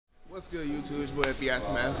What's good, YouTube? It's your boy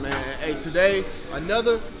FBAFTERMATH, man. Hey, today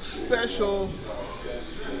another special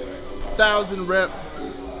 1,000 rep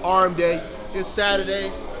arm day. It's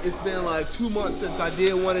Saturday. It's been like 2 months since I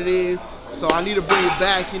did one of these, so I need to bring it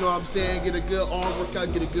back. You know what I'm saying? Get a good arm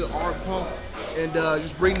workout, get a good arm pump, and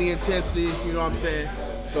just bring the intensity. You know what I'm saying?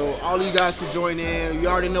 So all of you guys can join in. You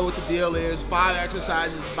already know what the deal is. 5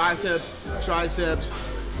 exercises: biceps, triceps,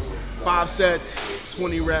 5 sets,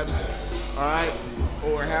 20 reps. All right,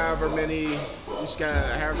 or however many,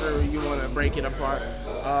 however you want to break it apart.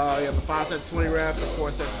 You have the 5 sets, 20 reps, or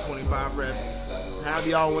 4 sets of 25 reps. However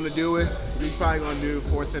y'all want to do it. We're probably gonna do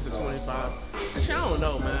 4 sets of 25. Actually, I don't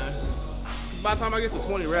know, man. By the time I get to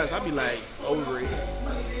 20 reps, I'll be like over it.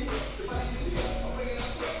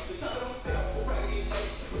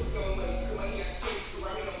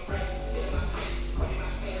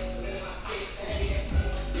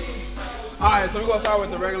 Alright, so we're gonna start with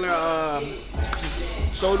the regular just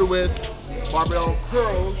shoulder width barbell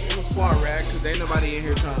curls in the squat rack, because ain't nobody in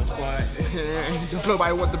here trying to squat. Don't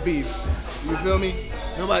nobody want the beef. You feel me?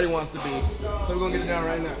 Nobody wants the beef. So we're gonna get it done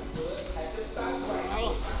right now.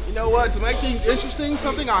 You know what? To make things interesting,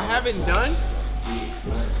 something I haven't done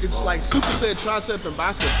is like superset, tricep, and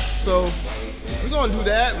bicep. So we're gonna do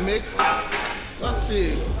that mixed. Let's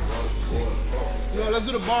see. You know, let's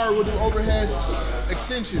do the bar. We'll do overhead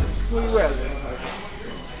extensions, 20 reps.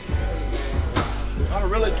 I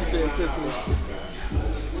really keep the intensity.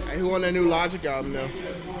 Hey, who on that new Logic album though?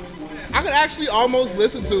 I could actually almost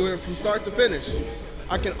listen to it from start to finish.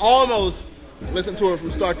 I can almost listen to it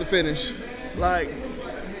from start to finish. Like,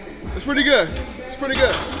 it's pretty good. It's pretty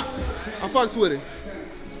good. I fucks with it.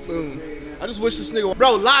 Boom. I just wish this nigga,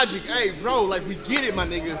 bro, Logic, hey, bro, like, we get it, my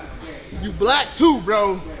nigga. You black too,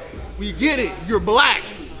 bro. We get it. You're black.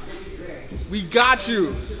 We got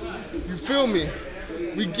you. You feel me?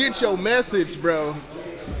 We get your message, bro.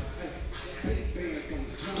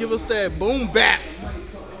 Just give us that boom bap.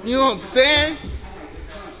 You know what I'm saying?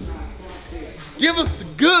 Give us the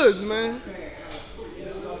goods, man.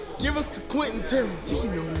 Give us the Quentin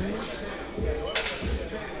Tarantino, man.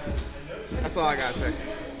 That's all I gotta say.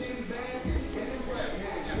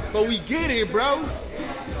 But we get it, bro.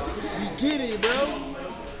 We get it, bro.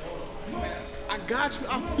 I got you.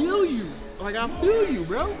 I feel you. Like, I feel you,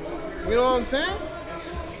 bro. You know what I'm saying?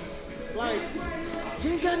 Like,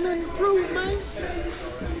 you ain't got nothing to prove, man.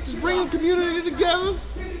 Just bring the community together.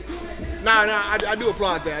 Nah, I do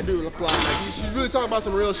applaud that. I do applaud that. She's really talking about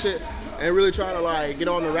some real shit and really trying to, like, get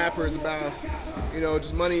on the rappers about, you know,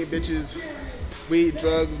 just money, bitches, weed,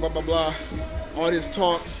 drugs, blah, blah, blah. All this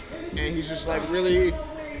talk. And he's just, like, really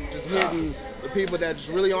just hitting the people that just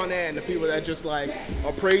really on that and the people that just, like,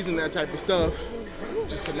 are praising that type of stuff.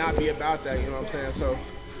 Just to not be about that, you know what I'm saying? So,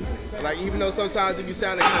 like, even though sometimes it be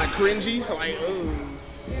sounding kind of cringy, like, ooh,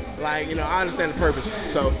 like, you know, I understand the purpose.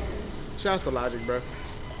 So, shouts to Logic, bro.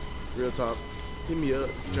 Real talk. Hit me up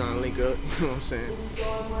if you're trying to link up, you know what I'm saying?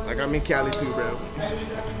 Like, I'm in Cali too, bro.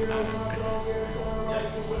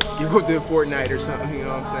 Get up there Fortnite or something, you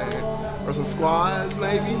know what I'm saying? Or some squads,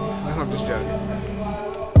 maybe? No, I'm just joking.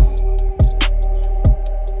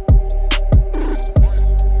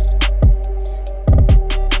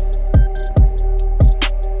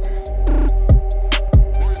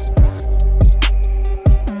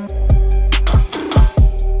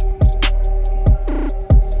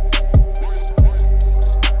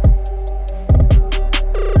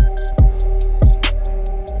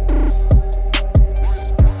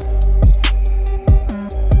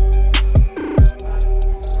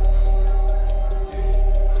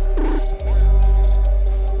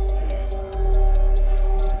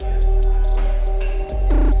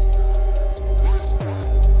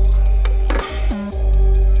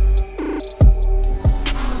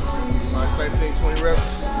 Same thing, 20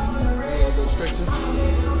 reps. We're gonna go straight to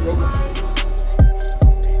rope.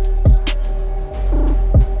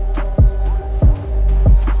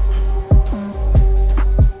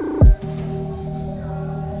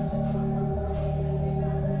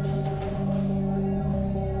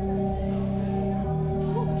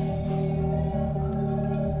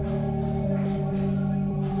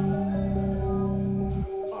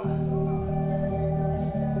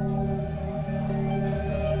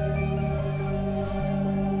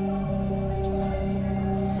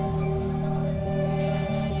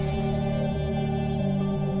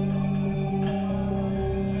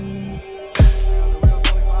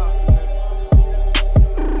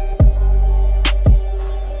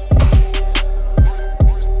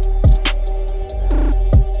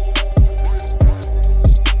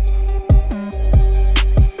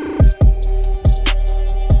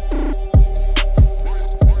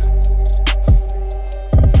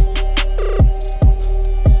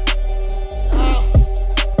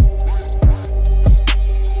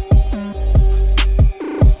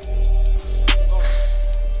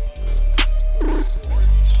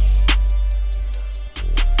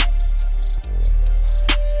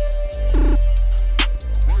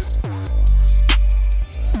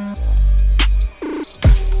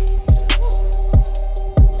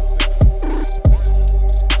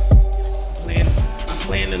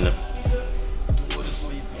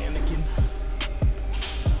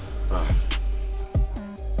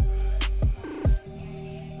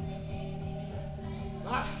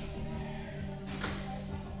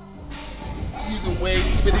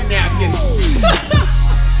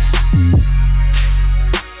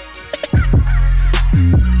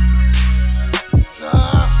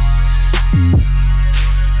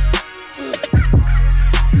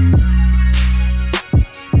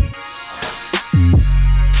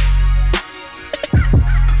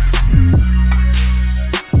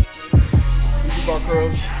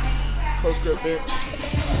 grip bench.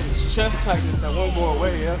 It's chest tightness that won't go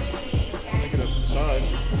away, yeah? Make it a massage.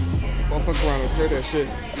 I'll fuck around and tear that shit.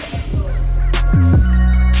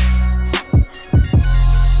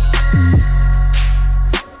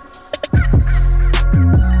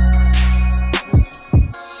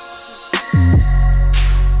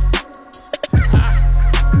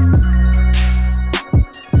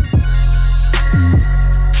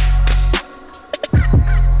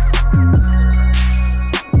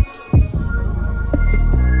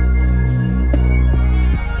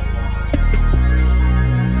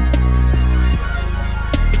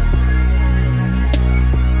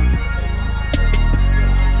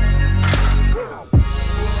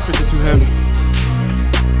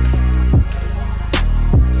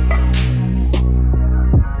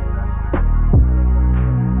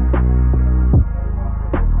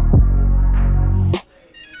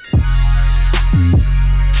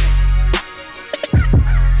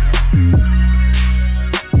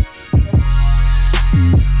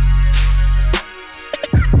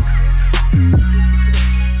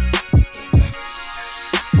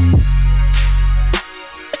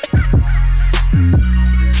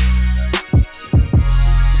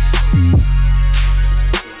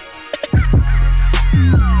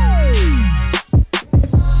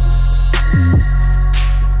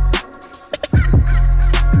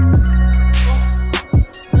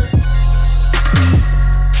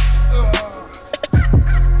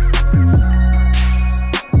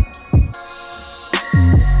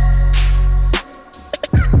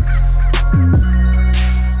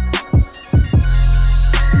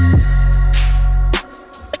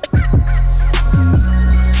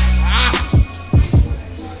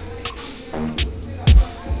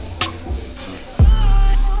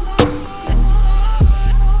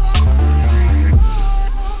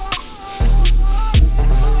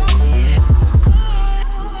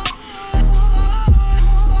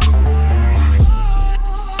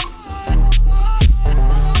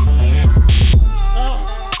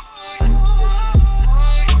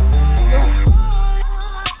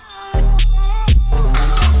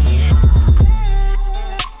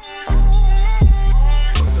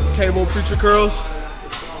 Cable preacher curls.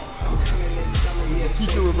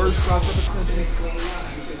 Future reverse tricep extension.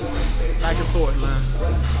 Back and forth, man.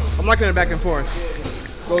 I'm liking it back and forth.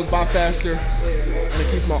 Goes by faster and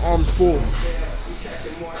it keeps my arms full.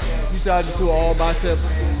 Usually I just do all bicep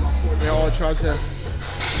and all tricep.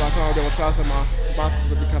 By the time I do a tricep, my biceps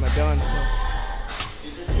will be kind of done.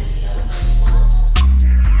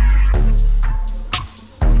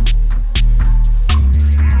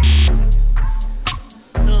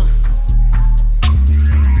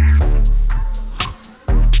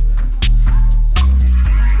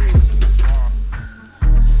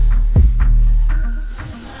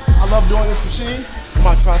 I love doing this machine.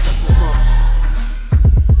 My triceps will pump.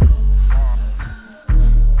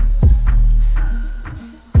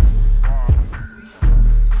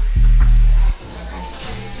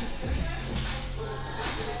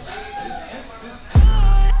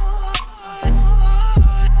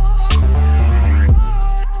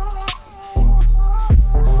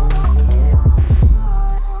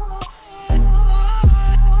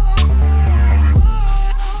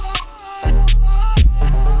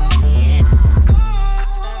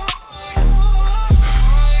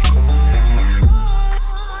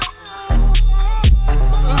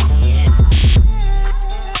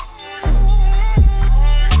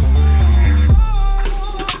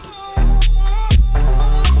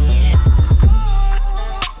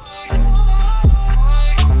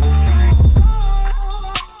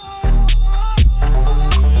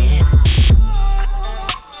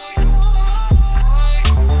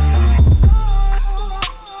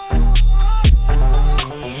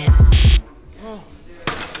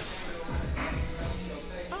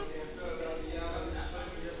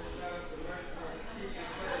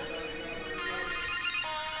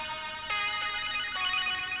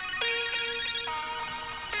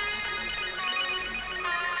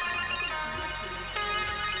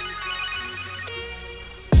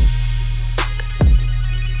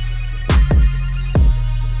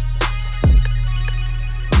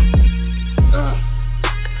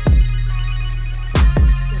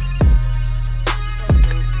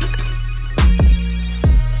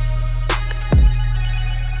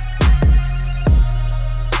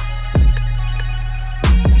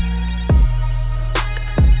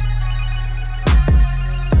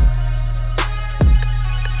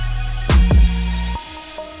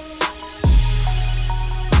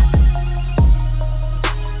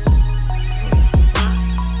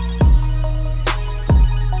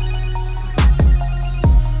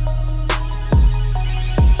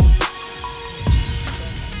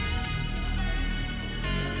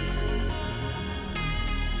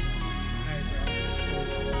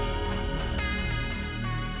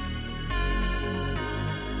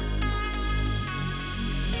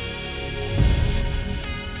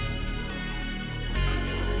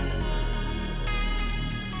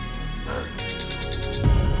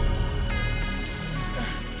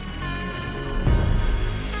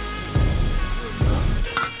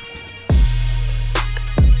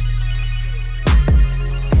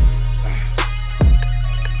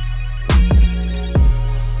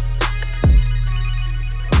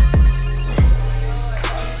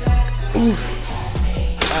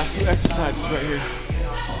 Last 2 exercises right here.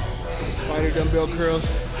 Spider dumbbell curls,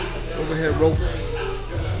 overhead rope,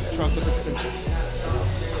 tricep extensions.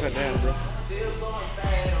 God damn, bro.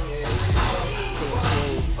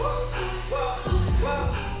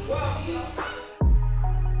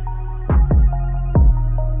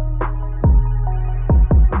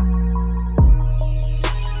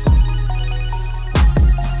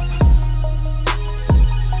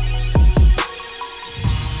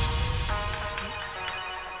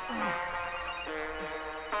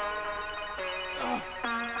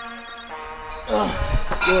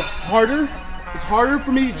 Yo, it's harder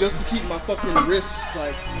for me just to keep my fucking wrists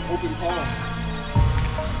like open palm.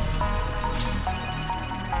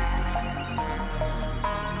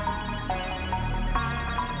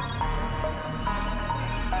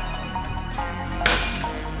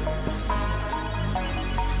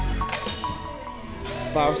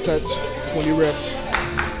 Five sets, 20 reps.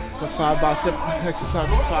 The 5 bicep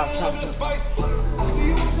exercises, 5 triceps.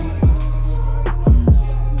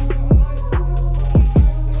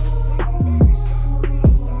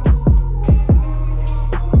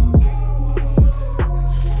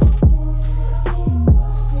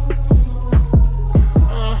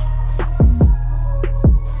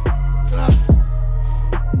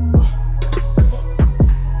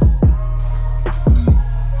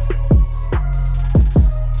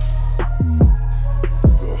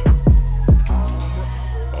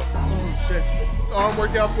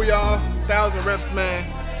 1,000 reps, man.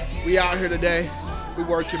 We out here today. We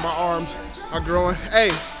working. My arms are growing. Hey,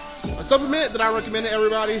 a supplement that I recommend to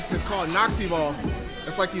everybody is called Noxivol.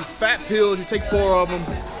 It's like these fat pills. You take 4 of them.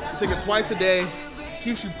 You take it twice a day.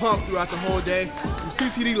 Keeps you pumped throughout the whole day. From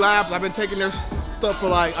CCD Labs, I've been taking their stuff for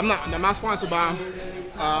like, I'm not sponsored by them.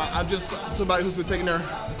 I'm just somebody who's been taking their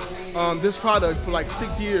this product for like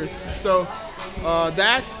 6 years. So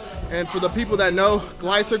that, and for the people that know,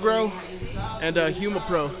 Glycogro and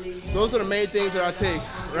HumaPro. Those are the main things that I take,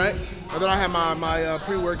 right? And then I have my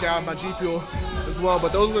pre-workout, my G Fuel as well.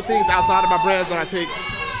 But those are the things outside of my brands that I take.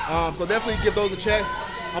 So definitely give those a check.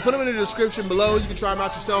 I'll put them in the description below. You can try them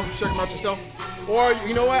out yourself, check them out yourself. Or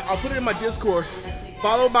you know what? I'll put it in my Discord.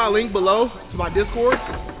 Follow my link below to my Discord.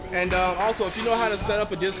 And also, if you know how to set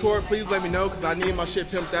up a Discord, please let me know because I need my shit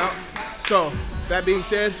pimped out. So that being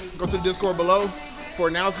said, go to the Discord below for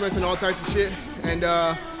announcements and all types of shit. And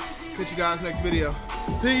catch you guys next video.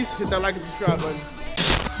 Peace. Hit that like and subscribe button.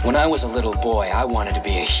 When I was a little boy, I wanted to be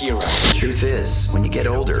a hero. The truth is, when you get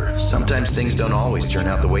older, sometimes things don't always turn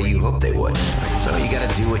out the way you hope they would. So you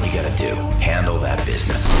gotta do what you gotta do. Handle that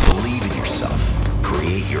business. Believe in yourself.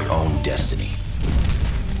 Create your own destiny.